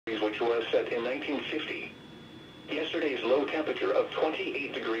which was set in 1950. Yesterday's low temperature of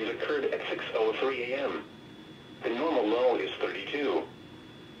 28 degrees occurred at 6:03 a.m. The normal low is 32.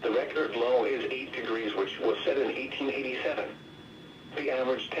 The record low is 8 degrees, which was set in 1887. The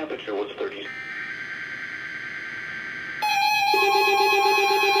average temperature was 30.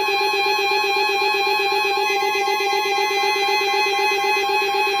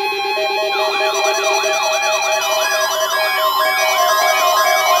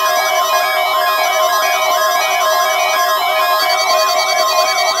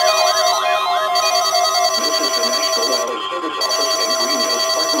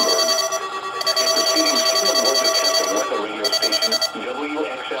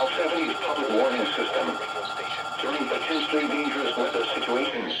 WXL70's public warning system. During potentially dangerous weather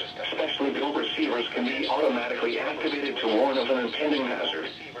situations, specially built receivers can be automatically activated to warn of an impending hazard.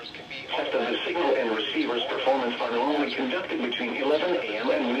 Tests of the signal and receiver's performance are normally conducted between 11 a.m.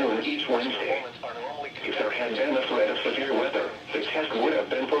 and noon each Wednesday. If there had been a threat of severe weather, the test would have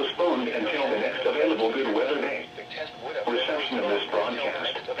been postponed until the next available good weather day. Reception of this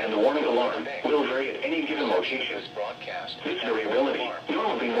broadcast and the warning alarm will vary at any given location. This variability,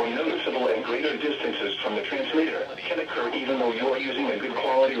 normally more noticeable at greater distances from the transmitter, can occur even though you are using a good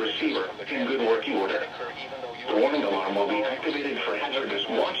quality receiver in good working order. The warning alarm will be activated for hazardous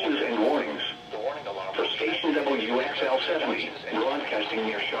watches and warnings. For station WXL70, broadcasting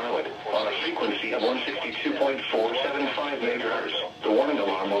near Charlotte, on a frequency of 162.475 MHz, the warning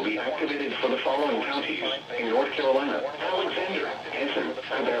alarm will be activated for the following counties in North Carolina: Alexander, Henson,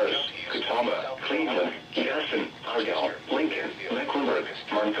 Cabarrus, Catawba, Cleveland, Gaston, Ardell, Lincoln, Mecklenburg,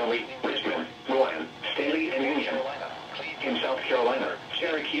 Montgomery, Richmond, Rowan, Staley, and Union. In South Carolina,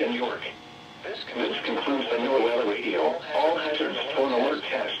 Cherokee, and York. This concludes the NOAA Weather Radio All Hazards Phone Alert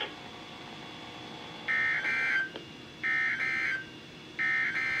Test.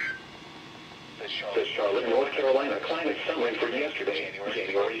 The Charlotte, North Carolina climate summary for yesterday,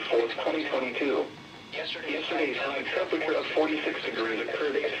 January 4th, 2022. Yesterday's high temperature of 46 degrees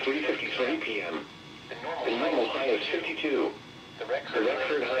occurred at 3:53 p.m. The normal high is 52. The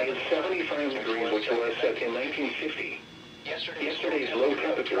record high is 75 degrees, which was set in 1950. Yesterday's low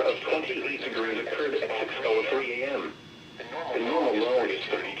temperature of 28 degrees occurred at 6:03 a.m. The normal low is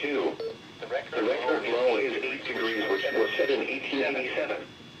 32. The record low is 8 degrees, which was set in 1887.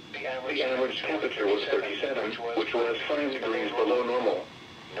 The average temperature was 37, which was 5 degrees below normal.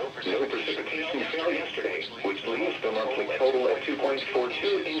 No precipitation fell yesterday, which leaves the monthly total at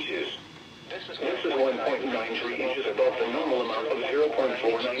 2.42 inches. This is 1.93 inches above the normal amount of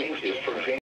 0.49 inches for January.